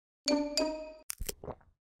The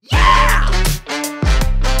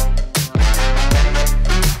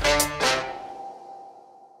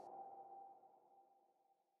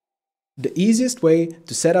easiest way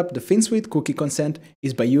to set up the Finsweet Cookie Consent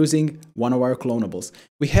is by using one of our clonables.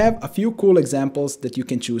 We have a few cool examples that you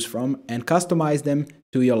can choose from and customize them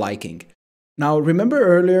to your liking. Now, remember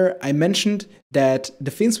earlier I mentioned that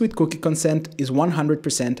the Finsweet Cookie Consent is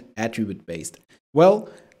 100% attribute-based. Well,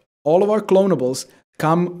 all of our clonables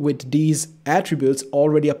come with these attributes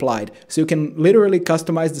already applied, so you can literally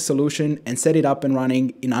customize the solution and set it up and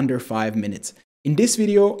running in under 5 minutes. In this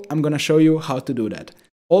video, I'm going to show you how to do that.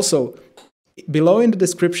 Also, below in the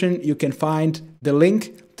description, you can find the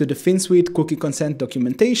link to the Finsweet Cookie Consent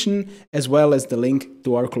documentation, as well as the link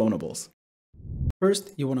to our clonables.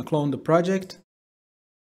 First, you want to clone the project.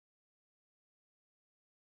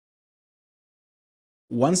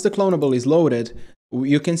 Once the clonable is loaded,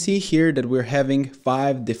 you can see here that we're having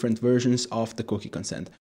 5 different versions of the cookie consent.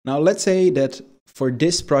 Now, let's say that for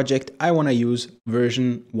this project, I want to use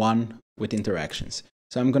version 1 with interactions.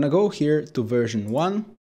 So I'm going to go here to version 1.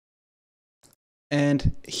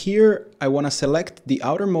 And here I want to select the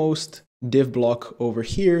outermost div block over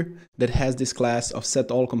here that has this class of set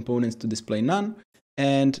all components to display none.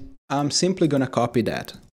 And I'm simply going to copy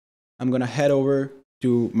that. I'm going to head over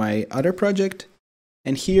to my other project.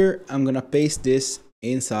 And here I'm going to paste this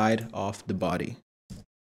inside of the body.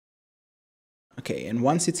 Okay, and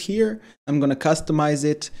once it's here, I'm going to customize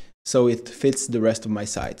it so it fits the rest of my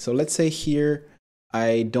site. So let's say here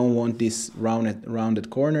I don't want these rounded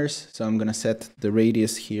corners, so I'm going to set the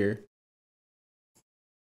radius here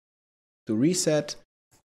to reset,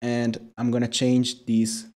 and I'm going to change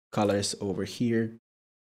these colors over here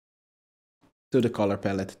to the color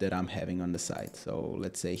palette that I'm having on the site. So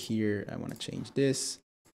let's say here I want to change this.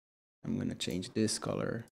 I'm going to change this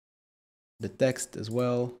color, the text as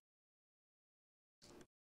well.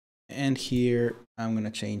 And here I'm going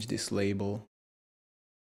to change this label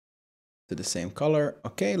to the same color.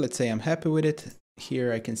 Okay, let's say I'm happy with it.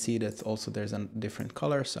 Here I can see that also there's a different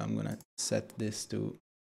color, so I'm going to set this to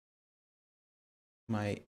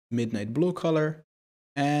my midnight blue color.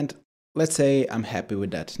 And let's say I'm happy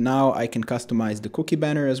with that. Now I can customize the cookie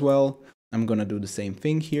banner as well. I'm going to do the same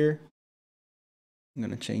thing here. I'm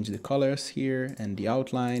going to change the colors here and the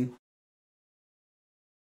outline,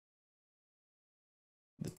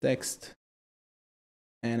 the text,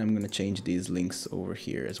 and I'm going to change these links over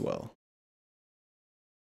here as well.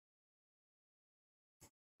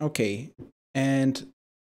 Okay, and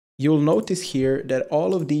you'll notice here that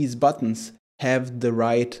all of these buttons have the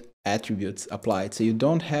right attributes applied, so you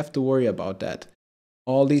don't have to worry about that.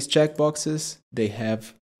 All these checkboxes, they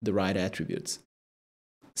have the right attributes.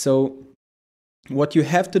 So what you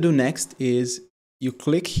have to do next is you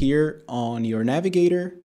click here on your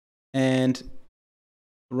navigator, and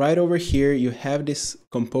right over here you have this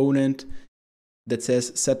component that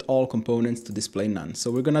says set all components to display none. So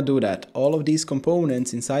we're going to do that. All of these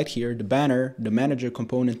components inside here, the banner, the manager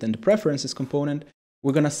component, and the preferences component,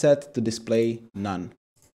 we're going to set to display none.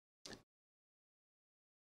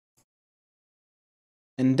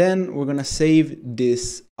 And then we're going to save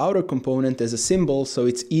this outer component as a symbol so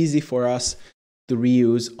it's easy for us to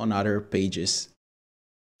reuse on other pages.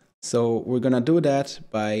 So we're going to do that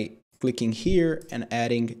by clicking here and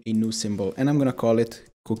adding a new symbol, and I'm going to call it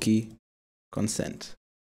cookie consent.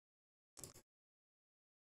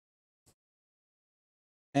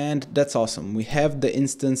 And that's awesome. We have the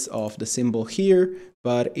instance of the symbol here,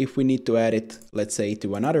 but if we need to add it, let's say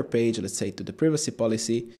to another page, let's say to the privacy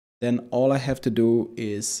policy, then all I have to do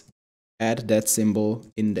is add that symbol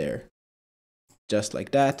in there, just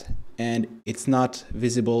like that. And it's not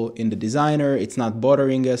visible in the designer. It's not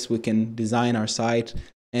bothering us. We can design our site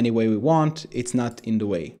any way we want. It's not in the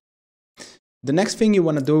way. The next thing you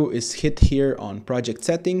want to do is hit here on project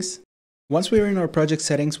settings. Once we're in our project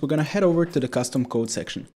settings, we're going to head over to the custom code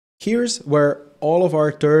section. Here's where all of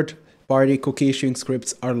our third-party cookie issuing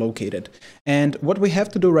scripts are located. And what we have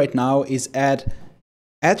to do right now is add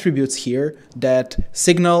attributes here that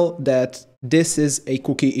signal that this is a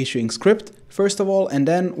cookie issuing script, first of all, and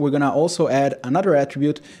then we're going to also add another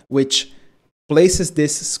attribute which places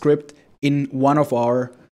this script in one of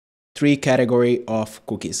our 3 categories of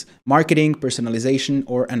cookies: marketing, personalization,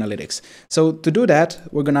 or analytics. So to do that,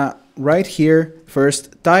 we're going to write here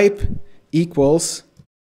first type equals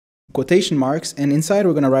quotation marks, and inside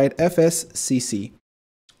we're going to write FSCC.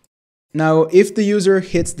 Now, if the user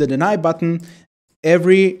hits the deny button,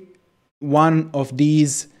 every one of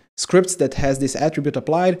these scripts that has this attribute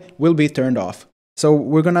applied will be turned off. So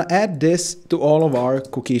we're going to add this to all of our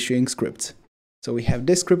cookie issuing scripts. So we have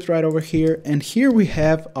this script right over here, and here we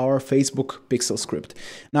have our Facebook pixel script.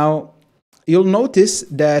 Now, you'll notice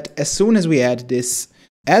that as soon as we add this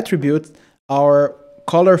attribute, our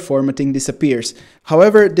color formatting disappears.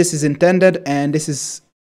 However, this is intended and this is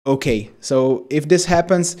okay. So if this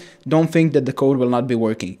happens, don't think that the code will not be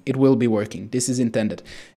working. It will be working. This is intended.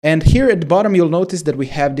 And here at the bottom, you'll notice that we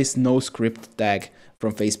have this no script tag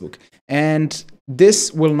from Facebook. And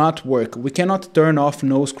this will not work. We cannot turn off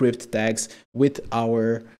no script tags with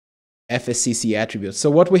our FSCC attributes. So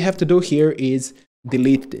what we have to do here is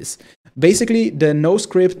delete this. Basically, the no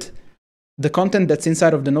script, the content that's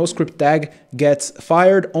inside of the no script tag gets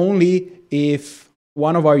fired only if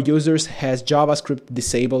one of our users has JavaScript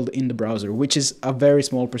disabled in the browser, which is a very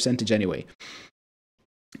small percentage anyway.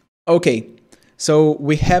 Okay, so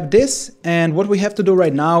we have this, and what we have to do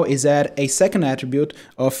right now is add a second attribute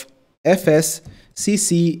of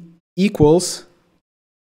FSCC equals,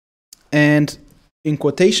 and in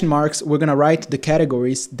quotation marks, we're gonna write the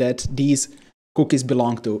categories that these cookies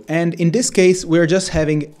belong to. And in this case, we're just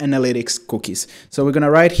having analytics cookies. So we're gonna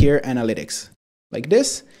write here analytics, like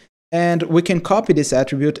this, and we can copy this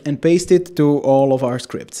attribute and paste it to all of our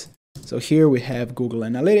scripts. So here we have Google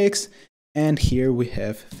Analytics, and here we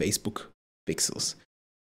have Facebook Pixels.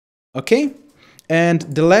 Okay, and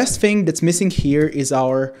the last thing that's missing here is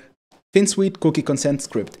our Finsweet Cookie Consent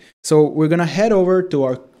script. So we're gonna head over to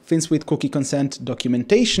our Finsweet Cookie Consent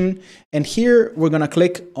documentation, and here we're gonna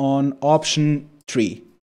click on option 3.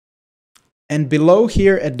 And below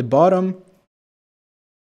here at the bottom,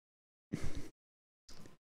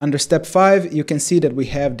 under step 5, you can see that we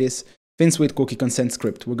have this Finsweet Cookie Consent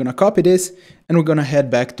script. We're gonna copy this and we're gonna head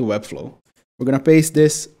back to Webflow. We're gonna paste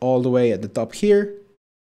this all the way at the top here.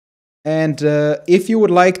 And if you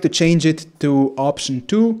would like to change it to option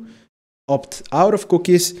 2, opt out of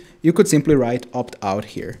cookies, you could simply write opt out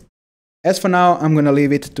here. As for now, I'm gonna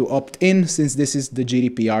leave it to opt in since this is the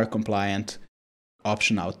GDPR compliant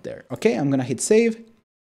option out there. Okay, I'm gonna hit save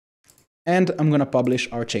and I'm gonna publish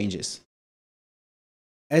our changes.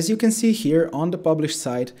 As you can see here on the published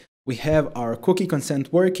site, we have our cookie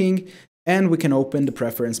consent working, and we can open the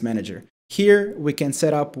preference manager. Here we can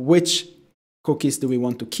set up which cookies do we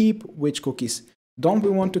want to keep, which cookies don't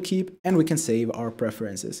we want to keep, and we can save our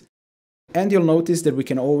preferences. And you'll notice that we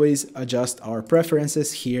can always adjust our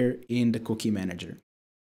preferences here in the cookie manager.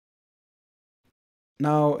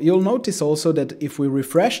 Now you'll notice also that if we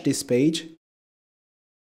refresh this page,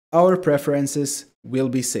 our preferences will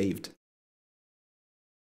be saved.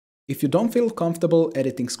 If you don't feel comfortable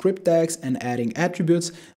editing script tags and adding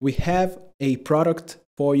attributes, we have a product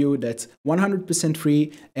for you that's 100%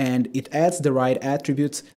 free, and it adds the right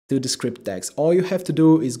attributes to the script tags. All you have to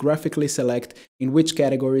do is graphically select in which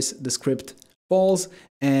categories the script falls,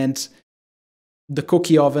 and the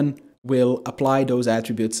cookie oven will apply those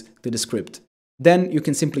attributes to the script. Then you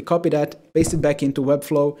can simply copy that, paste it back into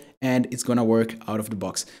Webflow, and it's gonna work out of the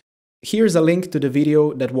box. Here's a link to the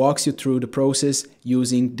video that walks you through the process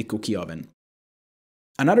using the cookie oven.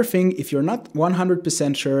 Another thing, if you're not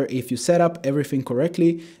 100% sure if you set up everything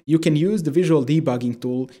correctly, you can use the visual debugging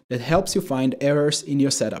tool that helps you find errors in your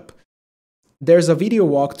setup. There's a video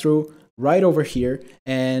walkthrough right over here,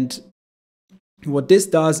 and what this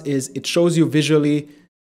does is it shows you visually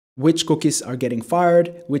which cookies are getting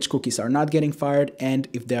fired, which cookies are not getting fired, and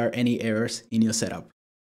if there are any errors in your setup.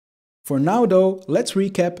 For now though, let's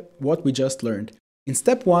recap what we just learned. In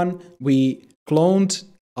step 1, we cloned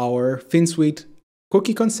our Finsweet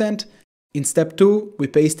Cookie Consent. In step 2, we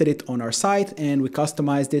pasted it on our site and we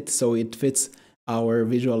customized it so it fits our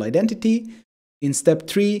visual identity. In step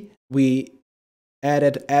 3, we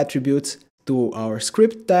added attributes to our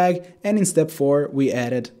script tag, and in step 4, we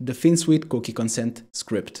added the Finsweet Cookie Consent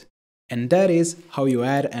script. And that is how you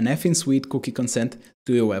add an Finsweet Cookie Consent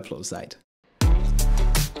to your Webflow site.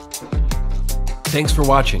 Thanks for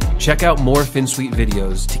watching. Check out more Finsweet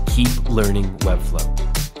videos to keep learning Webflow.